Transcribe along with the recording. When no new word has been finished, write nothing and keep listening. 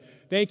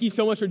Thank you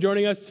so much for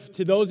joining us.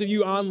 To those of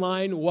you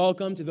online,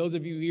 welcome. To those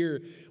of you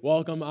here,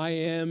 welcome. I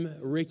am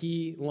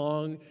Ricky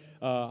Long.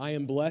 I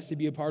am blessed to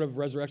be a part of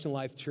Resurrection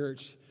Life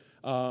Church.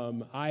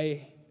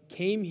 I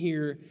came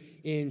here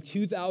in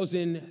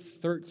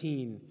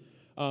 2013.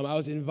 I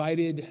was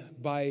invited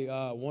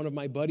by one of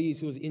my buddies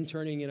who was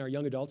interning in our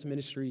young adults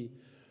ministry.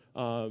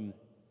 And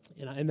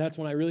that's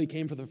when I really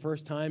came for the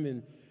first time.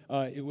 And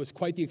it was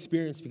quite the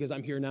experience because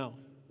I'm here now,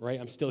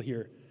 right? I'm still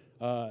here.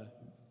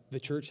 The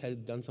church has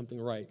done something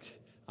right.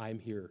 I'm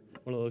here.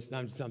 One of those,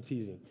 I'm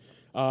teasing.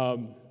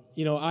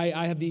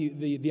 I have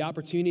the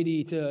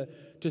opportunity to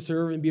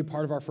serve and be a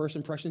part of our First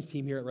Impressions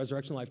team here at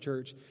Resurrection Life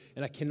Church,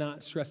 and I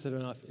cannot stress it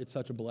enough. It's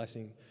such a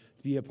blessing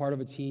to be a part of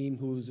a team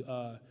whose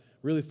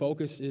really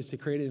focus is to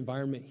create an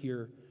environment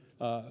here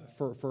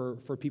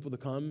for people to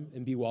come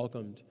and be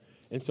welcomed.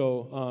 And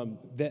so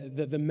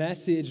the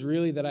message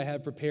really that I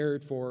have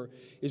prepared for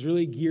is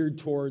really geared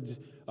towards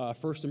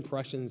first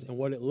impressions and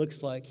what it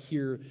looks like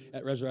here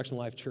at Resurrection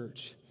Life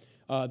Church.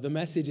 The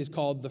message is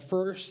called The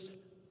First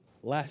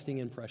Lasting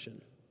Impression.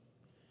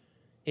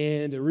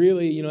 And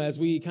really, as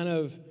we kind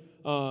of,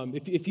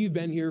 if you've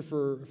been here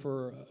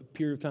for a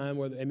period of time,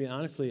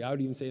 honestly, I would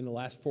even say in the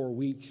last 4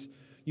 weeks,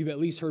 you've at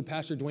least heard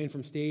Pastor Dwayne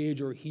from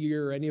stage or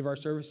here or any of our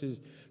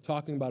services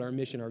talking about our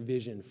mission, our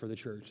vision for the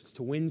church. It's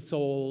to win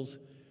souls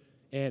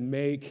and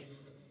make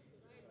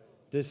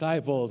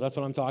disciples. That's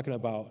what I'm talking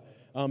about.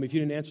 If you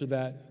didn't answer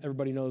that,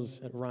 everybody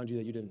knows around you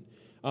that you didn't.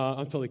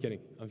 I'm totally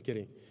kidding. I'm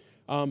kidding.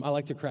 I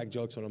like to crack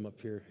jokes when I'm up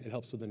here. It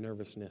helps with the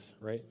nervousness,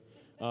 right?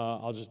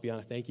 I'll just be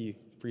honest. Thank you.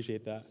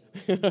 Appreciate that.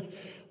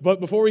 But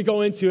before we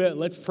go into it,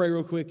 let's pray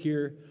real quick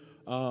here.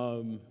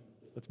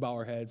 Let's bow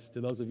our heads.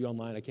 To those of you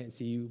online, I can't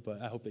see you,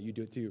 but I hope that you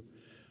do it too.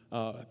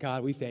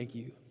 God, we thank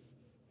you.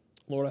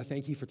 Lord, I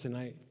thank you for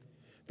tonight.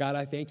 God,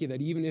 I thank you that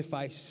even if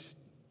I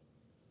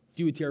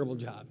do a terrible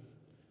job,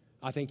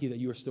 I thank you that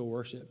you are still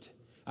worshiped.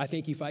 I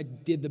thank you if I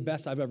did the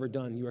best I've ever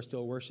done, you are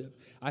still worshiped.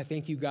 I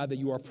thank you, God, that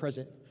you are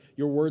present.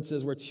 Your word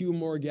says where two or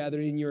more are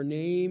gathered in your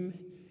name,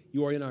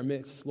 you are in our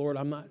midst. Lord,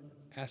 I'm not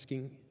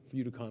asking for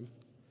you to come.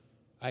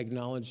 I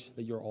acknowledge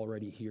that you're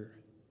already here.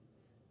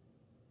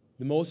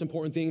 The most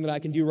important thing that I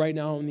can do right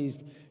now in these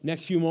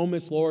next few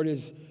moments, Lord,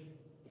 is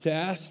to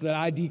ask that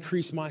I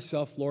decrease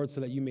myself, Lord,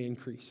 so that you may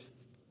increase.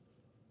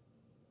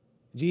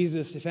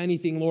 Jesus, if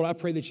anything, Lord, I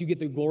pray that you get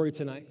the glory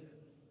tonight.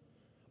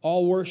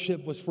 All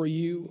worship was for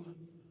you.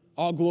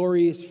 All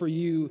glory is for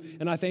you.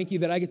 And I thank you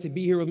that I get to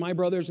be here with my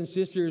brothers and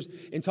sisters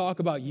and talk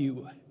about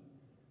you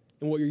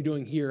and what you're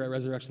doing here at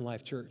Resurrection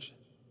Life Church.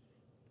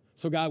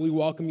 So, God, we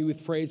welcome you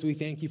with praise. We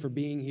thank you for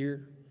being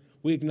here.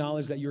 We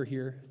acknowledge that you're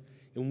here.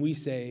 And we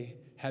say,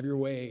 have your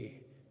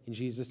way. In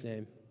Jesus'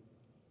 name,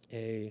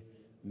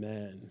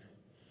 amen.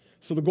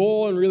 So the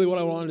goal and really what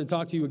I wanted to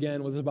talk to you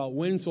again was about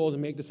win souls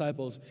and make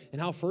disciples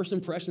and how First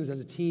Impressions as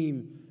a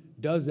team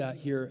does that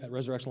here at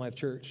Resurrection Life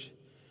Church.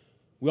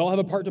 We all have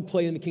a part to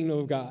play in the kingdom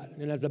of God.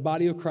 And as the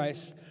body of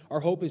Christ, our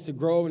hope is to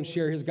grow and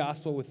share his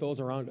gospel with those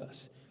around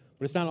us.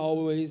 But it's not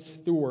always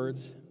through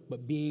words,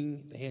 but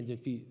being the hands and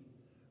feet,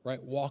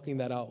 right? Walking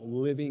that out,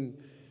 living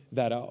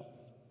that out.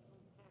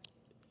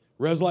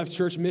 Res Life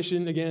Church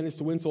mission, again, is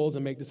to win souls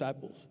and make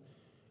disciples.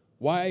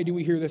 Why do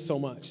we hear this so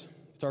much?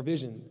 It's our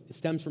vision. It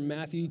stems from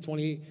Matthew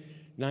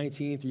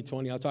 28:19 through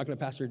 20. I was talking to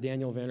Pastor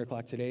Daniel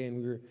Vanderklock today,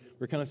 and we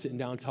were kind of sitting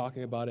down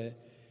talking about it.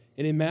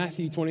 And in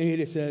Matthew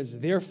 28, it says,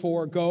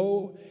 therefore,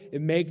 go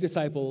and make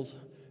disciples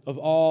of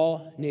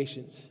all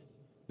nations,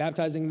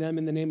 baptizing them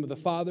in the name of the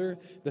Father,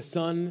 the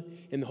Son,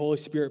 and the Holy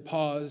Spirit.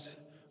 Pause.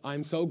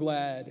 I'm so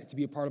glad to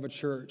be a part of a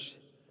church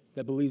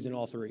that believes in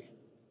all three,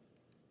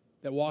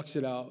 that walks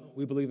it out.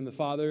 We believe in the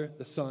Father,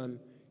 the Son,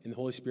 and the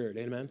Holy Spirit.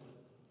 Amen?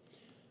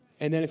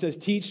 And then it says,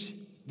 teach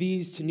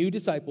these to new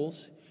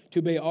disciples to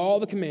obey all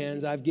the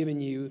commands I've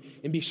given you,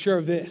 and be sure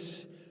of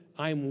this,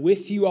 I'm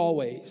with you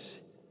always,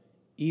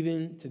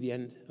 even to the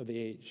end of the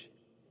age.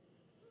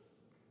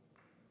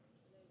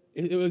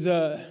 It was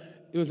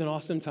an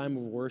awesome time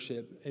of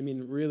worship.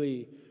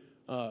 Really,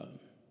 the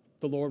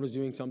Lord was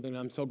doing something, and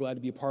I'm so glad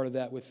to be a part of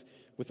that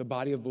with a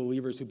body of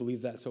believers who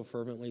believe that so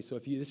fervently. So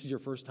if this is your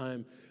first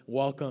time,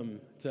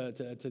 welcome to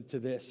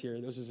this here.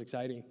 This is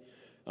exciting.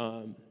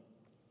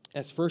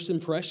 As First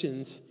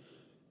Impressions,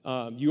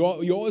 you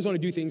always want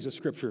to do things with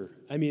Scripture.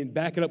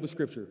 Back it up with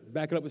Scripture.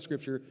 Back it up with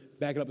Scripture.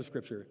 Back it up with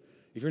Scripture.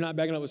 If you're not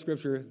backing up with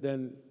Scripture,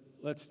 then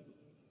let's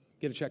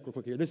get a check real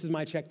quick here. This is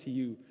my check to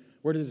you.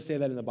 Where does it say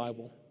that in the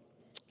Bible?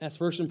 As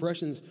First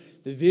Impressions,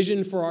 the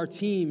vision for our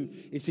team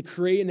is to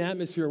create an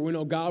atmosphere where we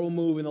know God will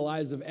move in the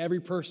lives of every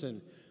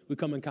person we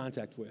come in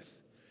contact with.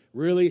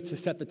 Really, to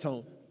set the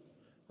tone,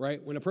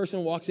 right? When a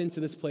person walks into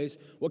this place,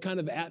 what kind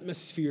of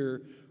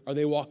atmosphere are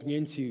they walking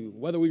into?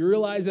 Whether we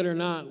realize it or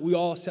not, we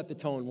all set the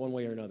tone one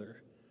way or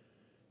another.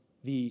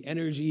 The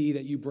energy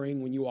that you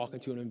bring when you walk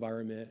into an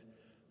environment,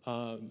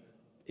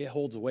 it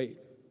holds weight.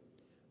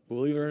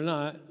 Believe it or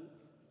not,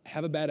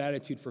 have a bad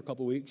attitude for a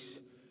couple weeks.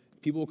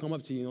 People will come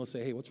up to you and they'll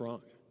say, hey, what's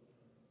wrong?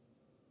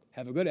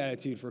 Have a good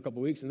attitude for a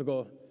couple weeks and they'll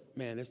go,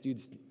 man, this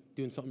dude's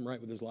doing something right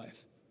with his life.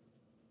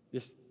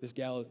 This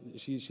gal,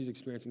 she's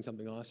experiencing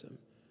something awesome.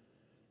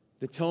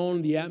 The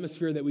tone, the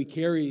atmosphere that we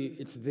carry,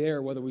 it's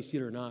there whether we see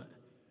it or not.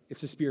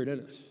 It's the Spirit in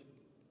us,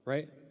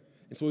 right?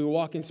 And so we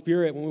walk in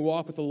Spirit. When we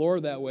walk with the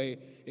Lord that way,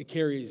 it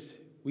carries.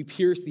 We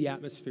pierce the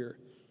atmosphere.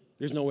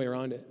 There's no way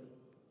around it.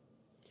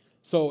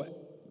 So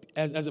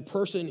as a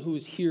person who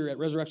is here at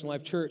Resurrection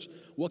Life Church,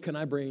 what can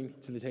I bring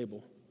to the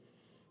table?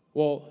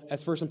 Well,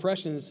 as first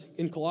impressions,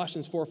 in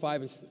Colossians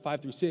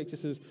 4:5 through 6, it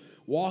says,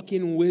 walk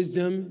in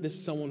wisdom. This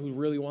is someone who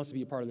really wants to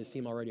be a part of this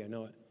team already, I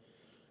know it.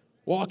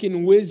 Walk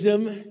in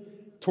wisdom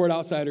toward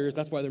outsiders.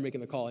 That's why they're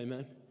making the call,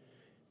 amen.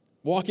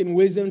 Walk in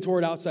wisdom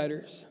toward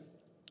outsiders,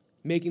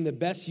 making the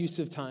best use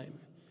of time.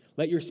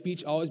 Let your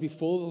speech always be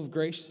full of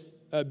grace,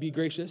 be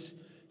gracious,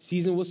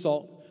 seasoned with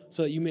salt,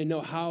 so that you may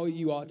know how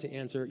you ought to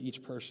answer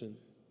each person.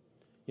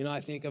 You know,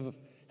 I think of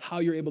how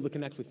you're able to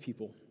connect with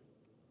people.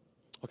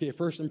 Okay,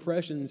 first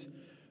impressions,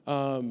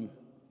 you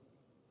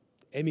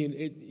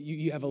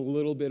have a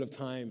little bit of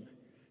time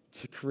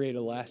to create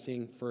a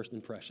lasting first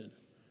impression,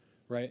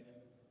 right?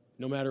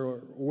 No matter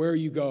where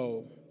you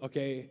go,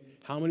 okay?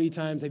 How many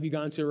times have you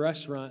gone to a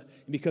restaurant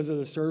and because of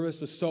the service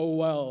was so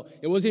well,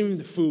 it wasn't even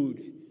the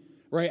food,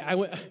 right?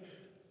 All of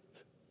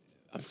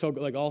a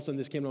sudden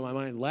this came to my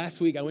mind. Last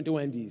week I went to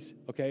Wendy's,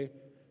 okay?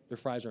 Their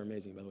fries are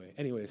amazing, by the way.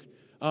 Anyways,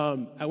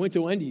 I went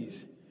to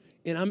Wendy's,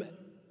 and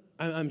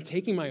I'm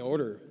taking my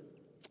order.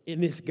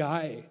 And this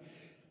guy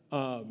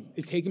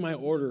is taking my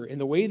order,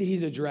 and the way that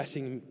he's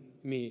addressing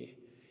me,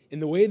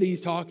 and the way that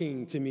he's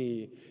talking to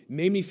me,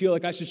 made me feel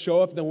like I should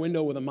show up at the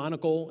window with a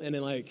monocle and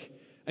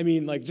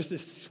then just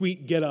this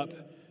sweet get up.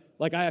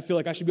 Like I feel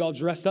like I should be all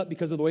dressed up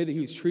because of the way that he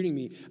was treating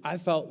me. I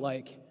felt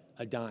like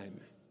a dime.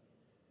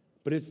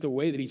 But it's the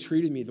way that he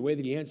treated me, the way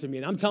that he answered me.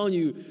 And I'm telling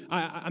you,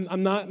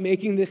 I'm not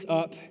making this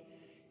up.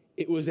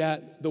 It was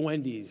at the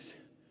Wendy's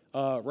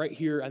right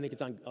here. I think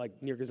it's on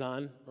near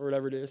Kazan or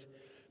whatever it is.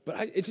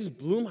 But it just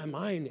blew my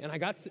mind, and I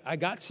got to I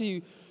got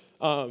to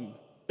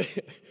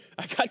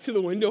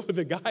the window with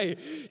the guy,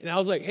 and I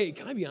was like, "Hey,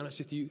 can I be honest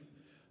with you?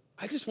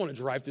 I just want to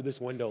drive through this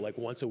window like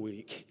once a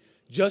week,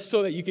 just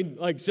so that you can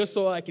just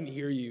so I can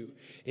hear you."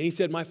 And he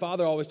said, "My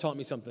father always taught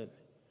me something.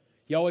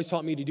 He always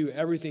taught me to do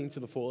everything to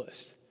the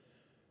fullest.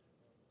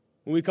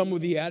 When we come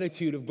with the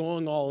attitude of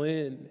going all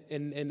in,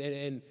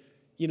 and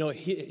you know,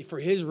 for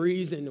his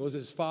reason, it was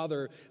his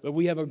father, but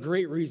we have a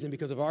great reason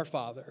because of our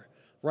father,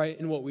 right?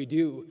 In what we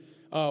do."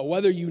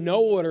 Whether you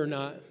know it or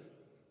not,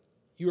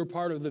 you are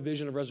part of the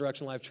Vision of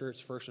Resurrection Life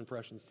Church First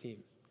Impressions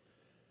team.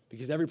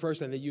 Because every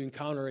person that you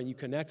encounter and you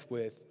connect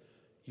with,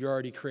 you're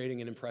already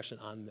creating an impression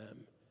on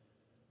them.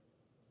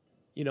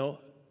 You know,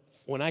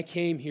 when I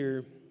came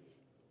here,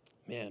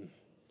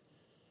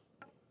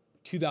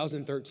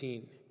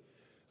 2013,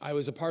 I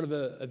was a part of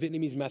a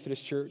Vietnamese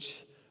Methodist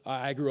church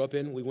I grew up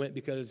in. We went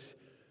because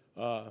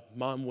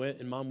Mom went,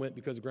 and Mom went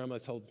because Grandma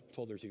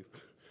told her to.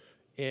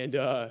 And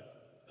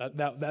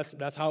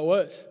that's how it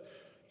was.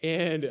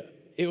 And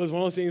it was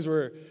one of those things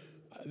where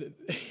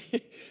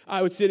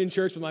I would sit in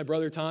church with my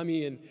brother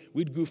Tommy, and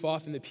we'd goof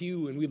off in the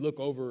pew, and we'd look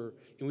over,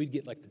 and we'd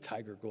get like the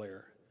tiger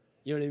glare.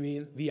 You know what I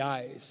mean? The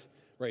eyes,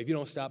 right? If you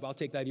don't stop, I'll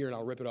take that ear and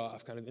I'll rip it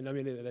off, kind of. And I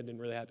mean, that didn't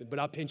really happen, but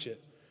I'll pinch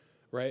it,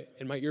 right?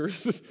 And my ears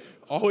just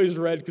always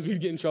red because we'd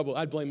get in trouble.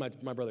 I'd blame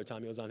my brother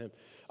Tommy. It was on him.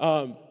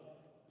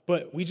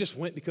 But we just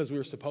went because we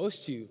were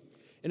supposed to.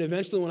 And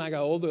eventually, when I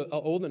got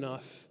old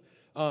enough,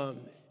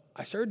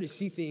 I started to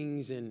see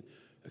things and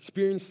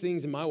experience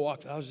things in my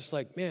walk that I was just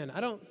like, man,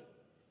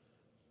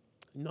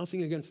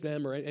 nothing against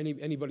them or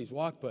anybody's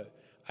walk, but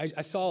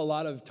I saw a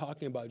lot of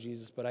talking about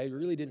Jesus, but I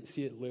really didn't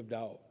see it lived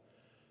out.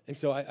 And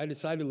so I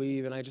decided to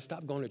leave, and I just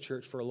stopped going to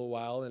church for a little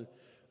while, and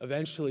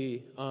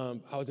eventually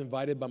I was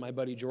invited by my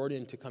buddy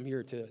Jordan to come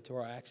here to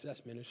our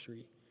Access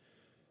ministry.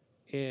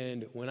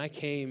 And when I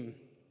came,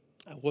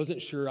 I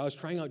wasn't sure. I was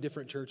trying out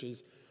different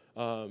churches,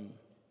 and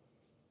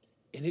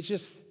it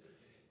just...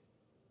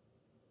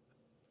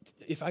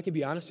 If I could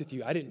be honest with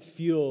you, I didn't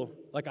feel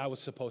like I was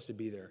supposed to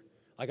be there.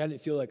 Like I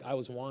didn't feel like I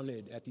was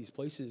wanted at these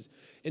places.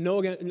 And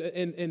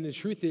the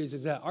truth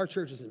is that our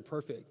church isn't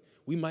perfect.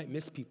 We might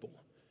miss people.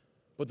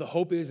 But the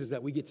hope is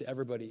that we get to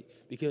everybody,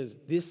 because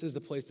this is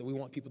the place that we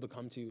want people to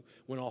come to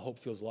when all hope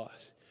feels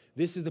lost.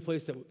 This is the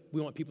place that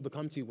we want people to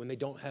come to when they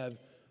don't have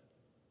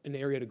an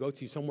area to go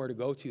to, somewhere to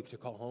go to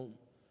call home,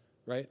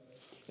 right?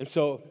 And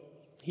so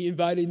he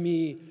invited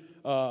me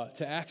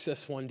to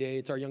Access one day.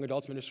 It's our young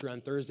adults ministry on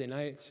Thursday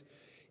nights.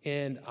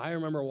 And I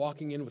remember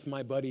walking in with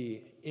my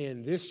buddy,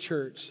 and this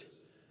church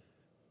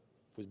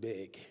was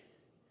big.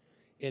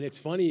 And it's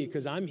funny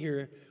because I'm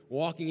here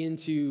walking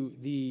into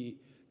the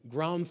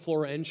ground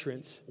floor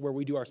entrance where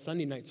we do our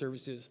Sunday night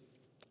services.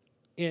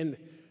 And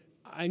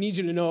I need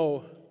you to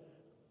know,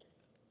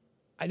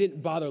 I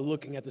didn't bother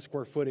looking at the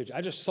square footage.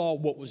 I just saw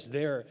what was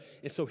there.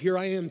 And so here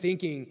I am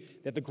thinking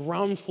that the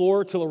ground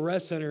floor to the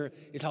Res Center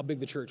is how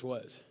big the church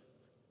was,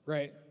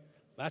 right?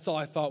 That's all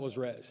I thought was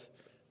Res.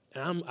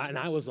 And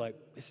I was like,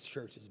 this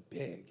church is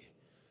big.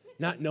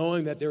 Not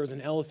knowing that there was an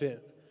elephant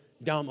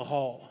down the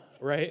hall,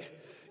 right?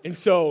 And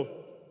so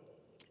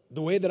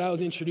the way that I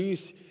was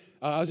introduced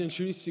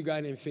to a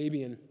guy named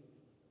Fabian.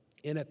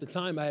 And at the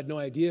time, I had no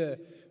idea,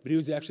 but he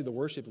was actually the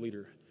worship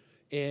leader.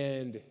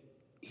 And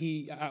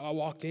I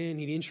walked in,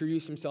 he'd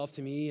introduced himself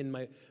to me and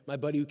my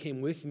buddy who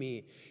came with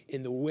me.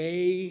 And the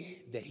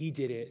way that he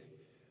did it,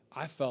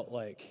 I felt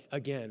like,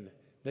 again,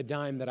 the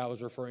dime that I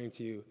was referring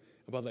to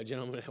about that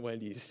gentleman at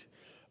Wendy's.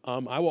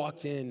 I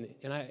walked in,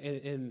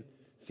 and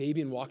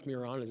Fabian walked me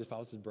around as if I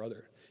was his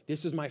brother.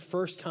 This is my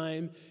first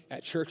time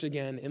at church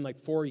again in like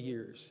 4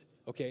 years,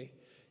 okay?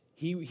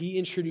 He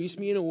introduced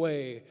me in a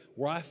way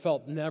where I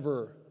felt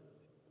never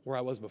where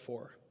I was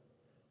before.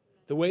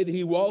 The way that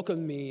he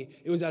welcomed me,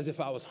 it was as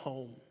if I was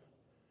home.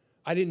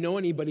 I didn't know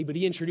anybody, but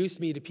he introduced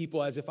me to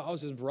people as if I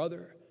was his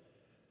brother.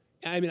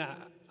 I mean,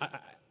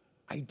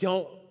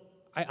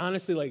 I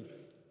honestly, like,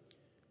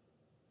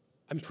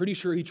 I'm pretty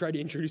sure he tried to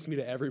introduce me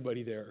to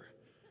everybody there.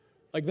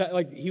 Like that,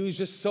 like he was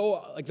just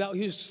so, like that,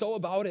 he was so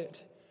about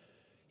it.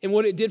 And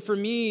what it did for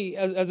me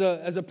as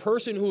a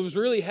person who was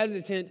really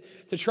hesitant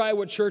to try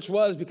what church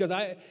was, because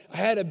I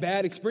had a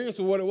bad experience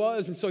with what it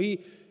was. And so he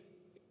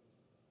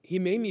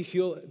made me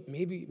feel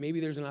maybe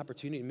there's an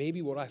opportunity.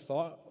 Maybe what I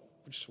thought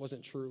just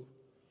wasn't true.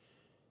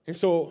 And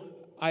so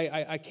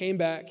I came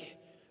back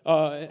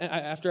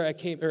after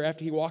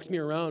he walked me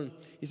around.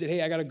 He said,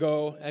 "Hey, I got to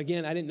go."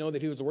 Again, I didn't know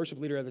that he was a worship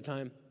leader at the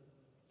time.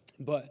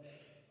 But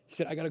he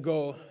said, "I got to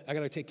go. I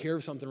got to take care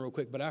of something real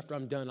quick. But after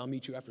I'm done, I'll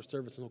meet you after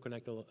service and we'll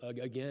connect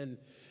again."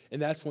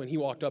 And that's when he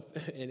walked up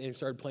and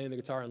started playing the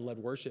guitar and led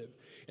worship.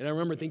 And I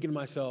remember thinking to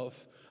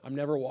myself, I'm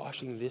never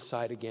washing this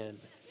side again,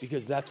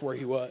 because that's where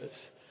he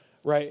was.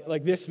 Right?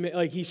 Like this,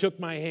 like he shook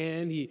my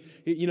hand. He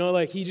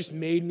just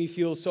made me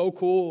feel so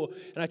cool.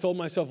 And I told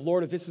myself,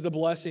 Lord, if this is a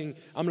blessing,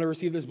 I'm going to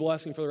receive this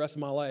blessing for the rest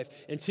of my life.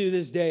 And to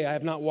this day, I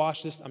have not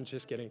washed this. I'm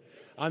just kidding.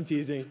 I'm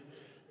teasing.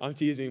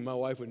 My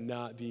wife would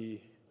not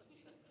be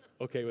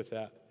okay with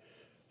that.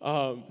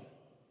 But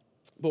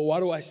why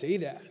do I say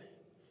that?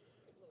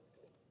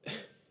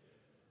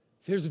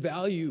 There's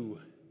value.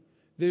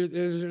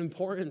 There's an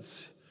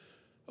importance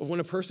of when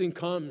a person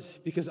comes,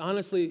 because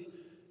honestly,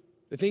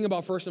 the thing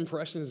about first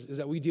impressions is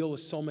that we deal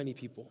with so many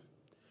people.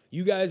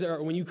 You guys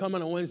when you come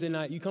on a Wednesday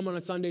night, you come on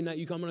a Sunday night,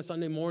 you come on a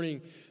Sunday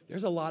morning,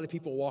 there's a lot of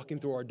people walking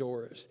through our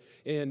doors.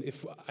 And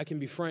if I can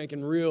be frank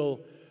and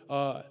real,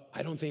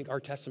 I don't think our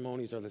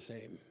testimonies are the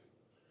same.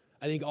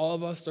 I think all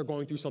of us are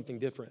going through something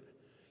different.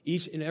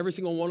 Each and every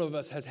single one of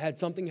us has had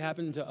something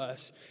happen to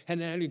us, had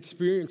an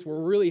experience where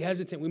we're really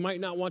hesitant. We might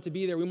not want to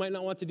be there. We might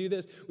not want to do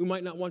this. We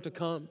might not want to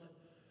come.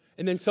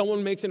 And then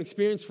someone makes an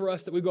experience for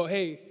us that we go,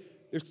 hey,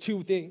 there's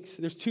two things.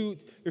 There's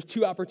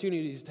two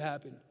opportunities to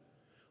happen.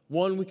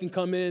 One, we can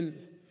come in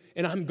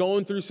and I'm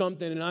going through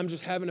something and I'm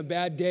just having a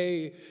bad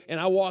day, and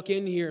I walk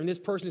in here and this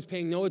person is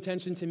paying no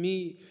attention to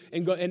me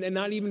and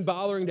not even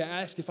bothering to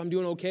ask if I'm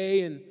doing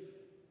okay, and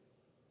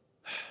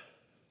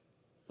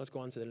let's go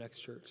on to the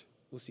next church.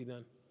 We'll see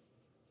then.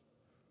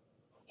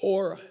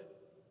 Or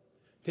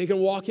they can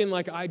walk in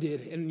like I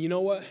did, and you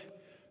know what?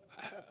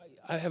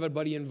 I have a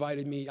buddy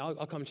invited me.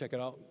 I'll come check it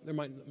out. There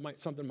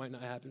something might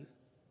not happen.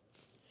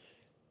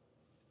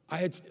 I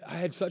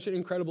had such an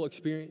incredible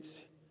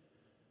experience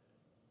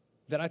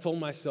that I told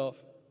myself,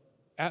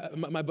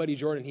 my buddy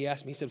Jordan, he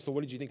asked me, he said, "So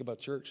what did you think about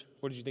church?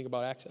 What did you think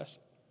about Access?"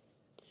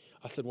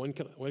 I said, when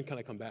can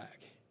I come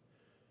back?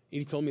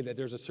 He told me that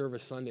there's a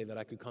service Sunday that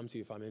I could come to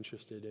if I'm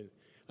interested, and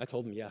I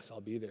told him, yes,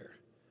 I'll be there.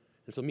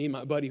 And so me and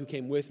my buddy who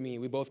came with me,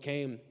 we both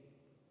came,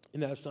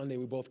 and that Sunday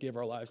we both gave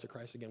our lives to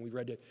Christ again.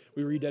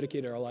 We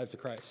rededicated our lives to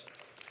Christ.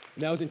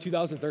 And that was in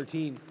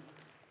 2013.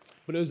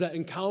 But it was that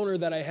encounter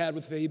that I had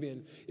with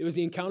Fabian. It was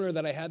the encounter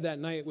that I had that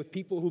night with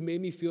people who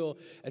made me feel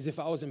as if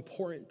I was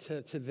important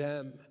to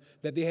them,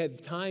 that they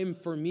had time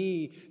for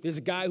me. This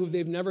guy who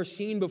they've never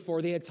seen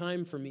before, they had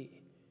time for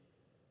me.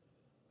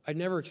 I'd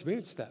never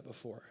experienced that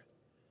before.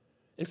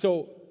 And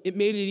so it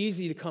made it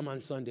easy to come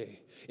on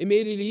Sunday. It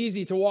made it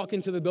easy to walk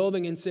into the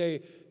building and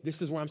say,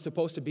 this is where I'm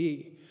supposed to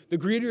be. The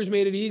greeters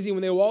made it easy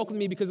when they welcomed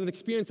me because of the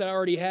experience that I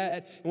already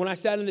had. And when I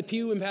sat in the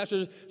pew and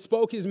Pastor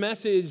spoke his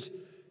message,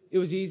 it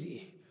was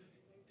easy.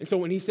 And so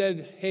when he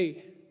said,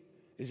 hey,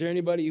 is there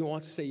anybody who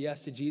wants to say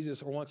yes to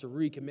Jesus or wants to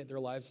recommit their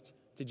lives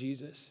to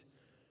Jesus?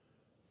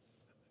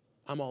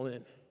 I'm all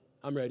in.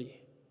 I'm ready.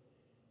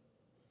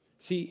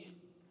 See,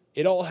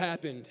 it all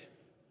happened,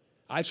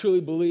 I truly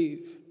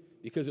believe,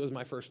 because it was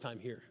my first time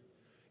here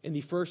and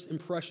the first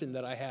impression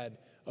that I had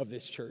of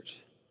this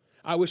church.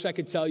 I wish I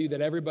could tell you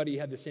that everybody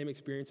had the same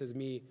experience as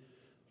me,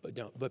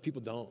 but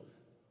people don't.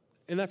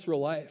 And that's real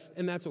life,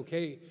 and that's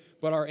okay.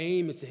 But our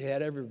aim is to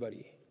hit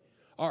everybody.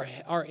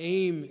 Our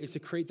aim is to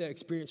create that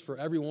experience for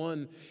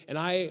everyone. And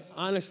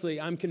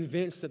I'm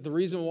convinced that the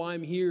reason why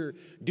I'm here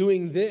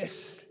doing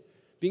this,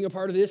 being a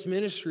part of this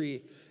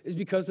ministry, is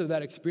because of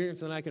that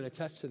experience, and I can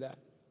attest to that.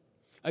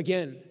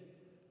 Again,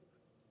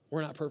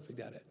 we're not perfect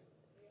at it,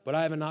 but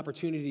I have an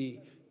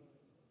opportunity.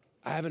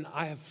 I have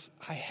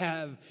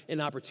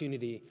an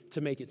opportunity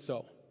to make it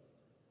so.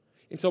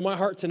 And so my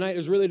heart tonight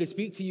is really to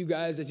speak to you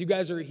guys as you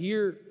guys are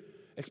here,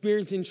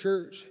 experiencing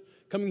church,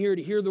 coming here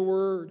to hear the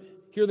word,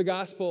 hear the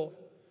gospel.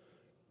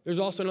 There's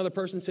also another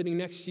person sitting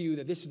next to you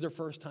that this is their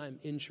first time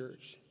in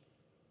church.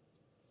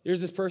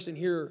 There's this person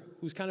here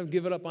who's kind of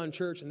given up on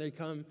church, and they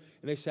come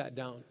and they sat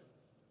down.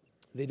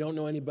 They don't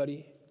know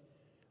anybody.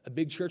 A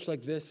big church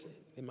like this,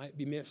 it might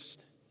be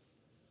missed.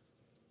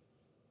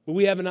 But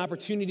we have an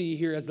opportunity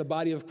here as the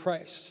body of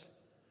Christ.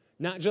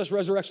 Not just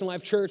Resurrection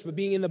Life Church, but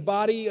being in the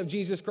body of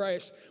Jesus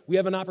Christ, we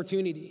have an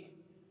opportunity.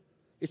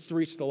 It's to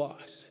reach the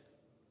lost,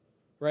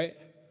 right?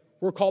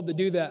 We're called to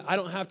do that. I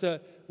don't have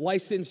to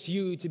license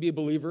you to be a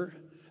believer.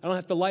 I don't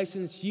have to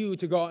license you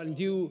to go out and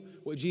do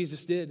what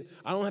Jesus did.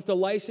 I don't have to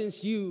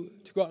license you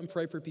to go out and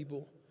pray for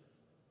people.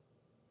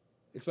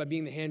 It's by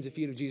being the hands and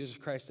feet of Jesus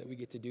Christ that we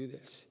get to do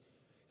this.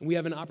 And we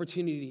have an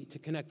opportunity to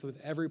connect with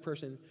every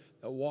person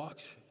that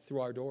walks through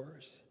our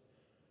doors.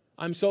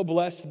 I'm so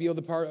blessed to be able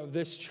to be part of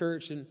this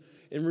church and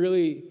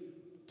really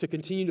to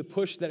continue to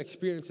push that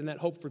experience and that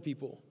hope for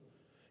people.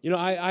 You know,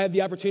 I have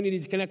the opportunity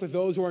to connect with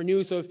those who are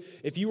new. So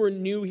if you were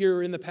new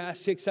here in the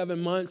past 6-7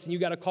 months and you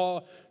got a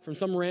call from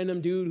some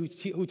random dude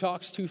who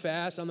talks too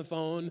fast on the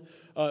phone,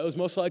 it was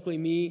most likely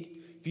me.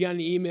 If you got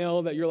an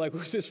email that you're like,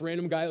 who's this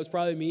random guy? It was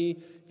probably me.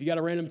 If you got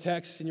a random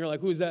text and you're like,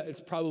 who's that? It's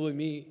probably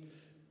me.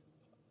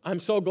 I'm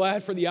so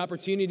glad for the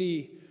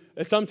opportunity.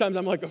 Sometimes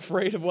I'm like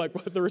afraid of like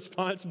what the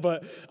response,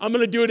 but I'm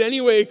going to do it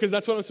anyway because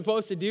that's what I'm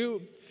supposed to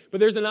do. But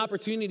there's an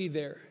opportunity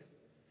there.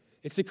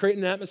 It's to create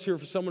an atmosphere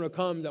for someone to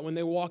come that when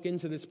they walk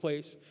into this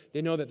place,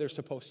 they know that they're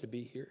supposed to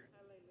be here.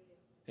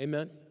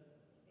 Amen?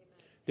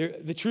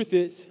 The truth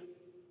is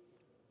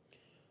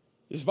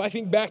if I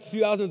think back to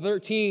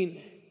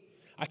 2013,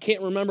 I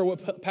can't remember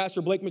what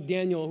Pastor Blake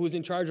McDaniel, who was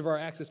in charge of our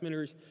Access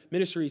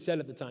Ministry, said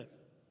at the time.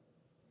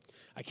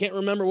 I can't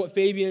remember what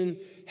Fabian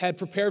had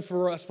prepared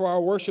for us for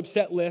our worship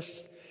set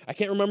list. I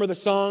can't remember the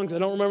songs. I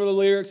don't remember the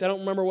lyrics. I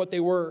don't remember what they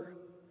were.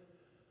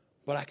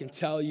 But I can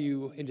tell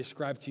you and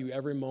describe to you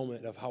every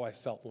moment of how I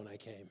felt when I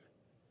came.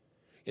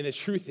 And the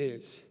truth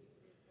is,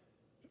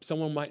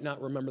 someone might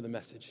not remember the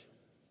message.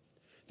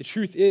 The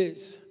truth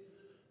is,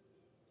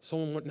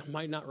 someone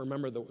might not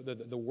remember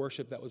the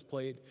worship that was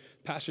played.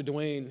 Pastor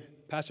Dwayne,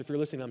 Pastor, if you're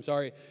listening, I'm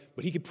sorry,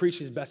 but he could preach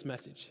his best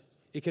message.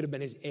 It could have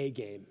been his A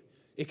game.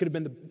 It could have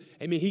been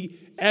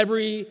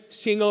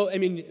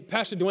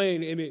Pastor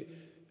Dwayne,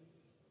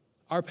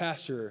 our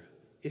pastor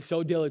is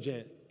so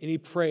diligent, and he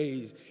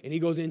prays, and he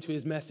goes into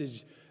his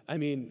message.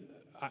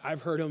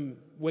 I've heard him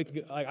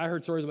I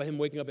heard stories about him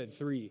waking up at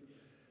 3.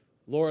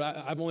 Lord,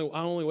 I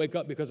only wake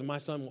up because my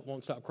son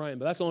won't stop crying,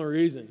 but that's the only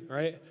reason,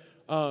 right?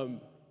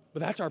 But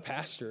that's our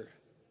pastor.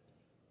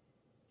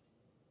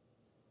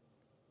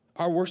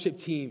 Our worship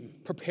team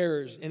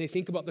prepares, and they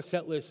think about the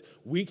set list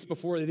weeks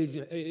before it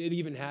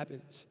even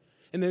happens.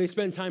 And then they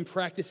spend time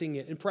practicing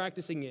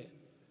it.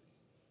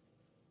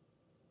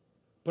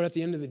 But at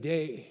the end of the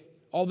day,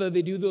 although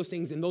they do those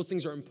things, and those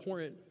things are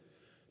important,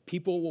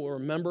 people will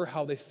remember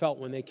how they felt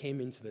when they came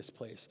into this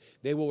place.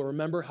 They will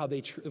remember how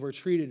they were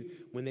treated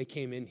when they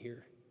came in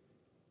here.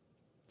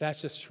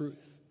 That's just truth.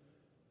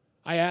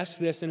 I ask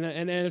this, and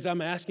as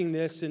I'm asking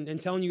this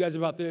and telling you guys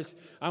about this,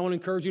 I want to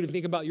encourage you to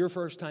think about your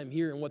first time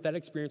here and what that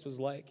experience was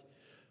like.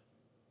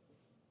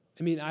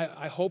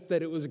 I hope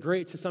that it was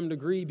great to some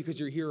degree because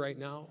you're here right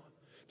now.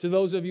 To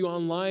those of you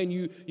online,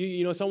 you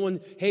know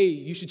someone, hey,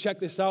 you should check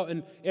this out,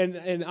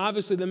 and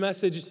obviously the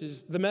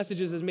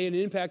messages has made an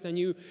impact on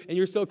you, and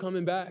you're still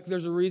coming back.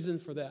 There's a reason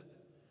for that.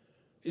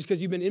 It's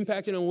because you've been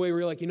impacted in a way where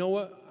you're like, you know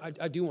what,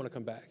 I do want to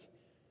come back.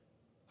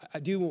 I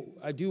do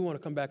want to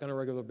come back on a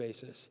regular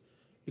basis.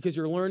 Because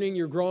you're learning,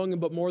 you're growing,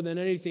 but more than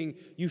anything,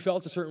 you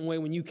felt a certain way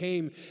when you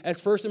came.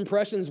 As First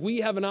Impressions, we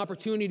have an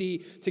opportunity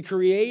to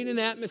create an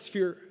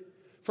atmosphere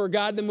for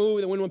God to move,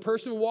 that when a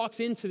person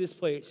walks into this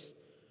place,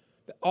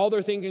 all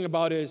they're thinking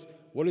about is,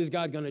 what is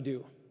God going to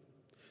do?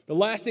 The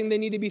last thing they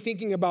need to be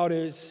thinking about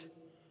is,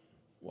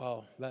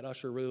 wow, that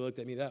usher really looked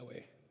at me that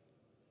way.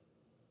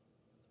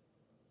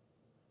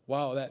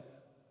 Wow, that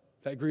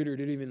greeter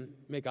didn't even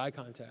make eye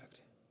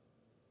contact.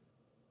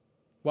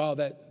 Wow,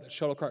 that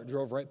shuttle cart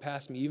drove right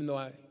past me, even though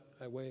I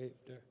waved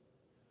there.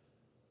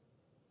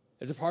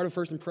 As a part of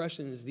First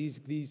Impressions,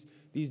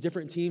 these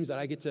different teams that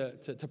I get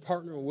to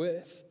partner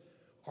with,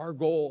 our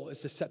goal is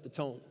to set the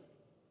tone,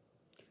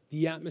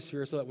 the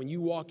atmosphere, so that when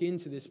you walk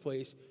into this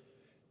place,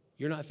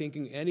 you're not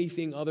thinking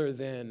anything other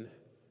than,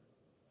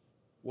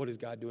 what is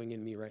God doing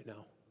in me right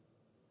now?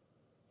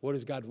 What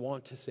does God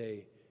want to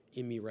say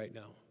in me right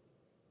now?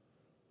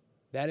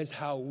 That is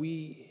how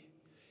we,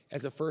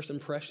 as a First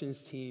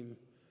Impressions team,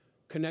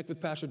 connect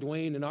with Pastor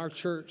Dwayne and our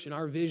church and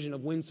our vision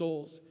of win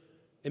souls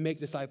and make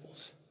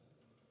disciples.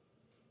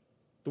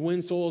 The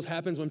win souls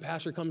happens when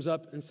Pastor comes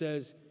up and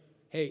says,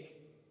 hey,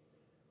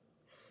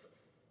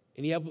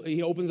 and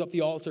he opens up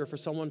the altar for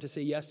someone to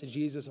say yes to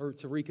Jesus or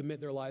to recommit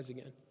their lives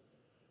again.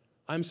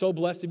 I'm so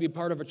blessed to be a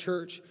part of a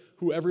church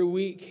who every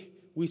week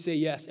we say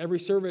yes. Every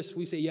service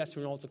we say yes to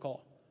an altar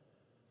call.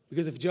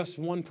 Because if just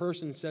one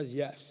person says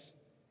yes,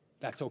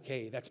 that's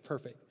okay. That's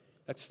perfect.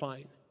 That's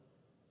fine.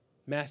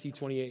 Matthew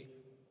 28.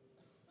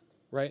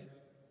 Right?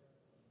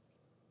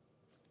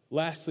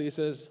 Lastly, it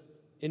says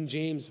in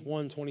James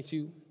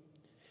 1:22,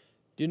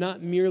 do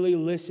not merely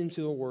listen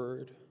to the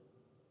word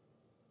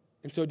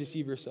and so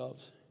deceive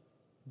yourselves.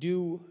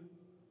 Do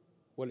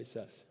what it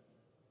says.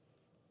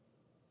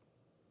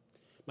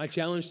 My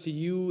challenge to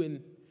you,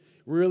 and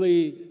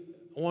really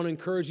I want to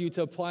encourage you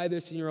to apply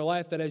this in your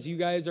life, that as you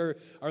guys are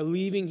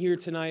leaving here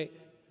tonight,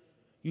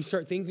 you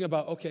start thinking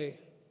about, okay,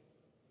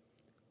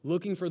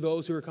 looking for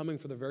those who are coming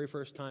for the very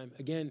first time.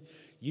 Again,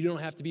 you don't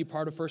have to be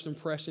part of first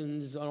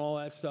impressions and all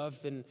that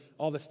stuff and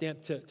all the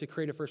stamp to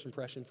create a first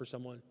impression for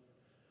someone.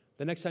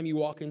 The next time you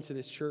walk into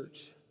this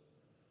church,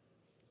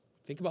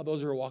 think about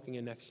those who are walking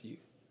in next to you.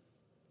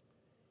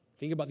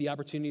 Think about the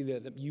opportunity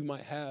that you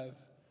might have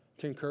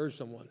to encourage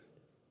someone,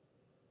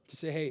 to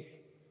say, hey,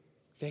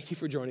 thank you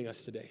for joining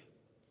us today.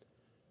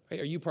 Hey,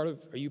 are you part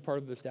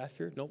of the staff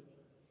here? Nope.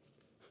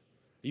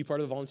 Are you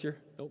part of the volunteer?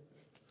 Nope.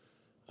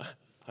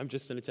 I'm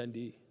just an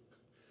attendee.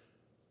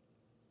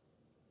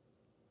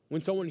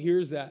 When someone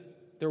hears that,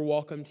 they're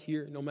welcomed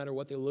here no matter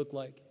what they look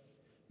like,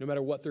 no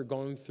matter what they're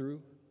going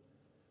through,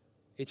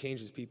 it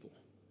changes people.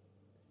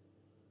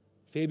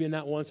 Fabian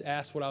not once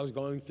asked what I was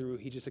going through.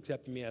 He just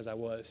accepted me as I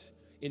was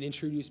and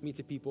introduced me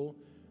to people,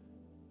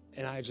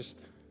 and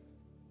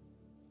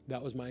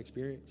that was my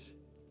experience.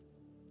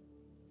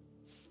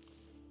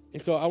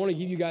 And so I want to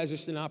give you guys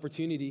just an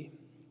opportunity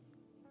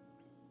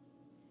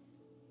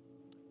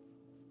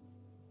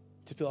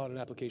to fill out an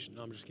application.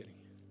 No, I'm just kidding.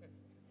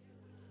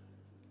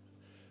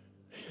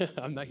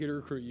 I'm not here to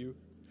recruit you.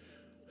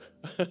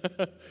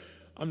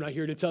 I'm not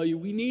here to tell you,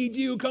 we need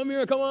you, come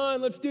here, come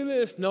on, let's do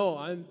this. No,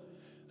 I'm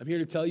here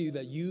to tell you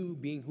that you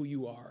being who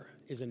you are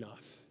is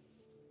enough.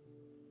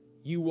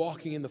 You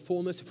walking in the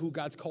fullness of who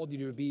God's called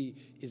you to be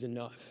is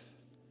enough.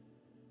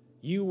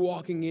 You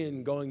walking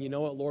in going, you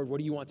know what, Lord, what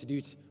do you want to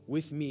do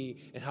with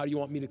me, and how do you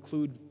want me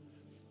to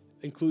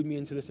include me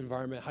into this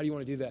environment? How do you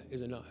want to do that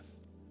is enough.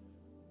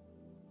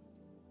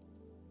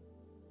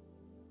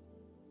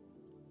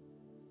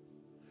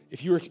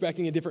 If you were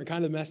expecting a different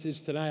kind of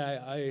message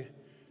tonight,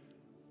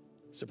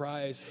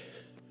 surprise.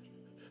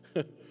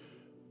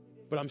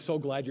 But I'm so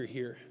glad you're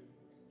here.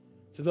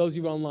 To those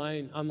of you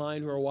online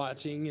who are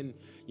watching, and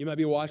you might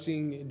be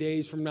watching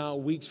days from now,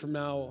 weeks from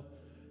now,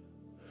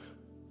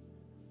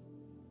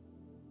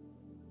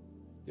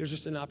 there's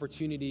just an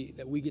opportunity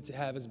that we get to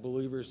have as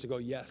believers to go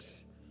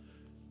yes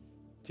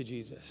to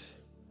Jesus.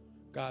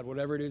 God,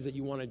 whatever it is that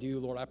you want to do,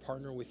 Lord, I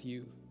partner with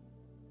you.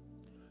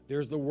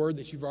 There's the word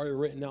that you've already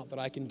written out that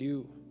I can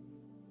do.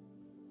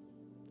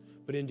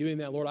 But in doing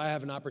that, Lord, I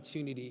have an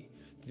opportunity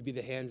to be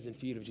the hands and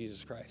feet of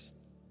Jesus Christ.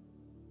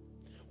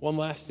 One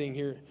last thing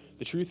here.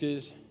 The truth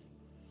is,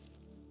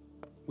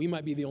 we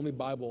might be the only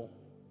Bible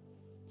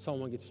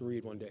someone gets to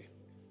read one day.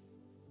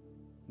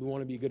 We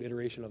want to be a good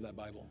iteration of that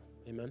Bible.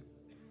 Amen?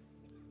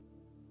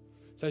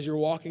 So as you're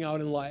walking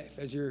out in life,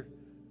 as you're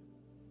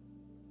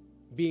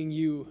being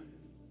you,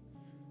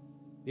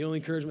 the only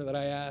encouragement that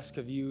I ask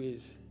of you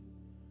is,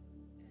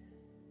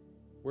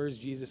 where is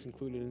Jesus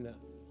included in that?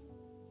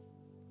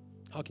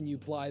 How can you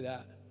apply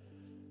that?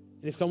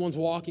 And if someone's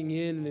walking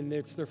in and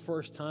it's their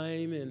first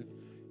time, and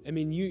I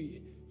mean,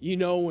 you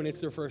know when it's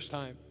their first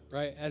time,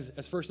 right?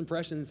 As first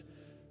impressions,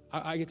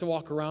 I get to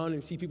walk around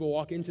and see people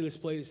walk into this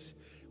place.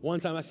 One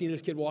time I seen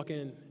this kid walk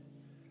into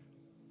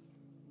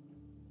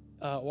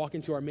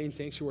our main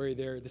sanctuary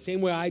there the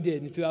same way I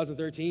did in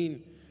 2013,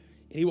 and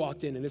he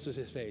walked in and this was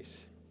his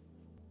face.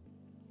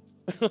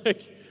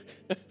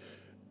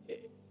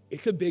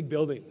 It's a big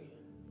building.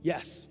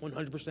 Yes,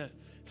 100%.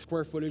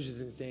 Square footage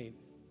is insane.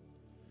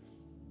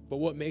 But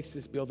what makes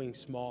this building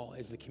small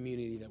is the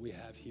community that we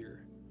have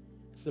here.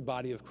 It's the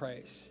body of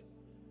Christ.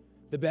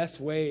 The best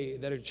way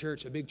that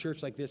a big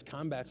church like this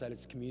combats that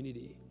is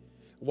community.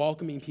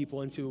 Welcoming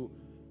people into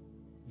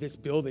this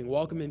building,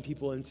 welcoming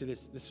people into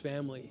this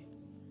family.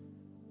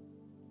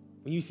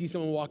 When you see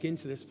someone walk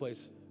into this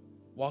place,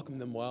 welcome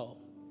them well,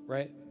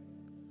 right?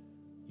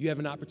 You have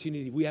an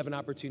opportunity. We have an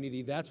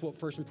opportunity. That's what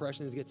First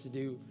Impressions gets to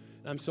do.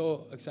 And I'm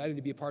so excited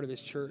to be a part of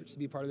this church, to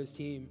be a part of this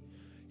team.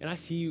 And I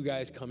see you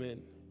guys come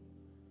in,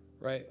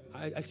 right?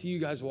 I see you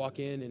guys walk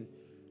in, and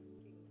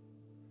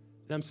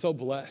I'm so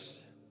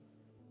blessed.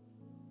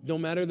 No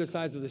matter the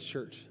size of this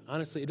church,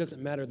 honestly, it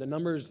doesn't matter the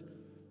numbers,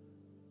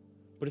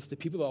 but it's the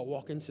people that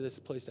walk into this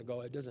place that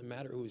go, it doesn't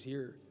matter who's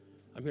here.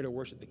 I'm here to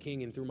worship the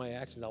King, and through my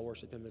actions, I'll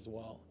worship him as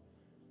well.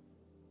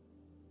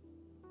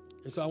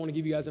 And so I want to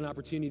give you guys an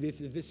opportunity. If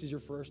this is your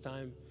first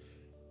time,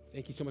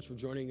 thank you so much for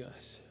joining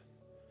us.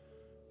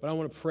 But I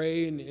want to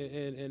pray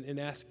and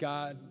ask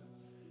God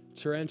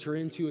to enter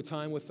into a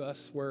time with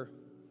us where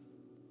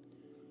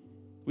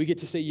we get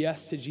to say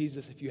yes to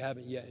Jesus if you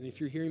haven't yet. And if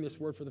you're hearing this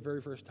word for the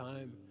very first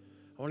time,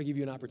 I want to give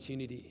you an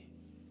opportunity.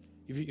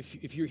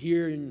 If you're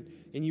here and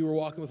you were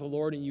walking with the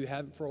Lord and you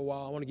haven't for a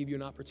while, I want to give you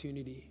an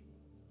opportunity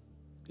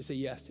to say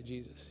yes to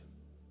Jesus.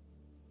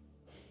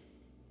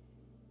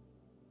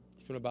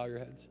 If you want to bow your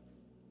heads.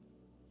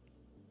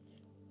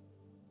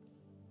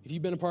 If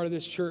you've been a part of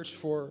this church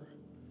for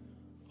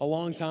a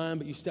long time,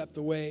 but you stepped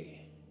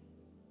away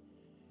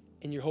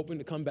and you're hoping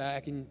to come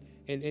back and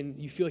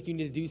you feel like you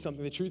need to do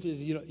something, the truth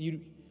is you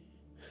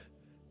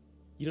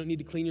don't need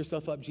to clean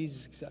yourself up.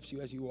 Jesus accepts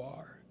you as you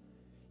are.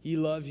 He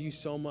loves you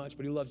so much,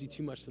 but he loves you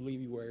too much to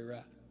leave you where you're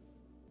at.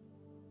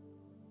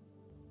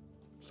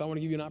 So I want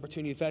to give you an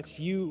opportunity. If that's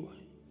you,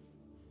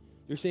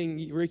 you're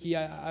saying, Ricky,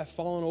 I've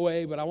fallen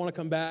away, but I want to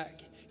come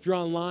back. If you're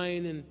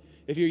online and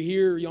if you're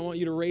here, I want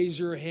you to raise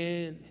your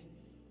hand.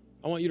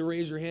 I want you to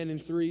raise your hand in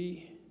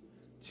 3,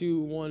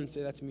 2, 1, and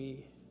say, that's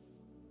me.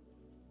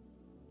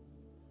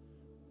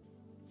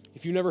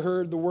 If you've never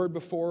heard the word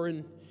before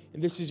and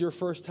this is your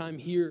first time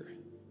here,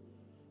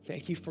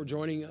 thank you for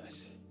joining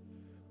us.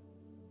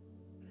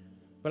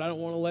 But I don't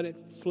want to let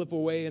it slip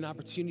away, an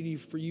opportunity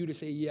for you to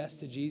say yes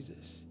to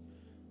Jesus.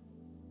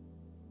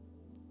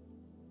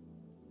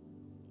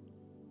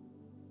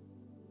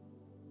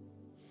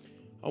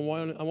 I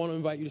want to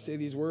invite you to say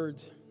these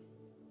words.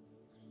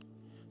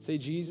 Say,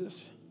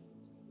 Jesus,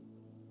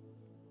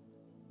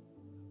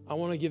 I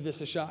want to give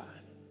this a shot.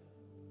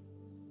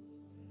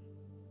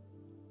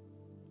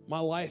 My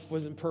life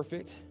wasn't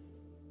perfect,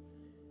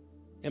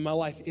 and my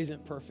life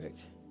isn't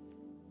perfect,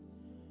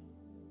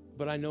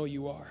 but I know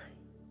you are.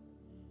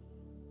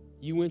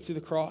 You went to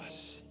the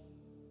cross,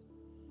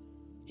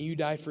 and you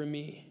died for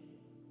me,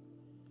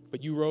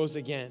 but you rose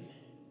again.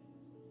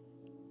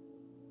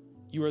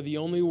 You are the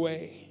only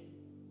way.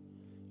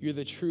 You're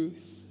the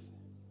truth,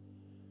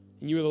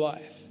 and you're the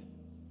life.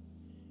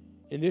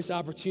 And this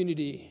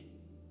opportunity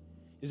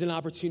is an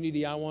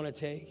opportunity I want to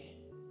take.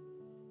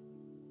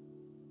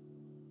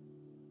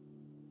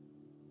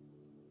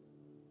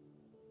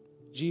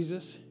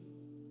 Jesus,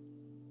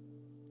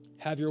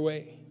 have your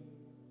way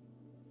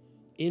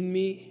in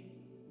me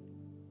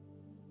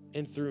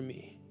and through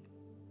me.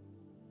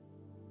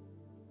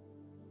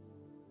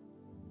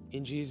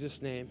 In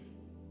Jesus' name,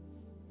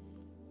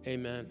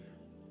 amen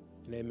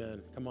and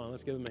amen. Come on,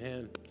 let's give him a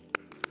hand.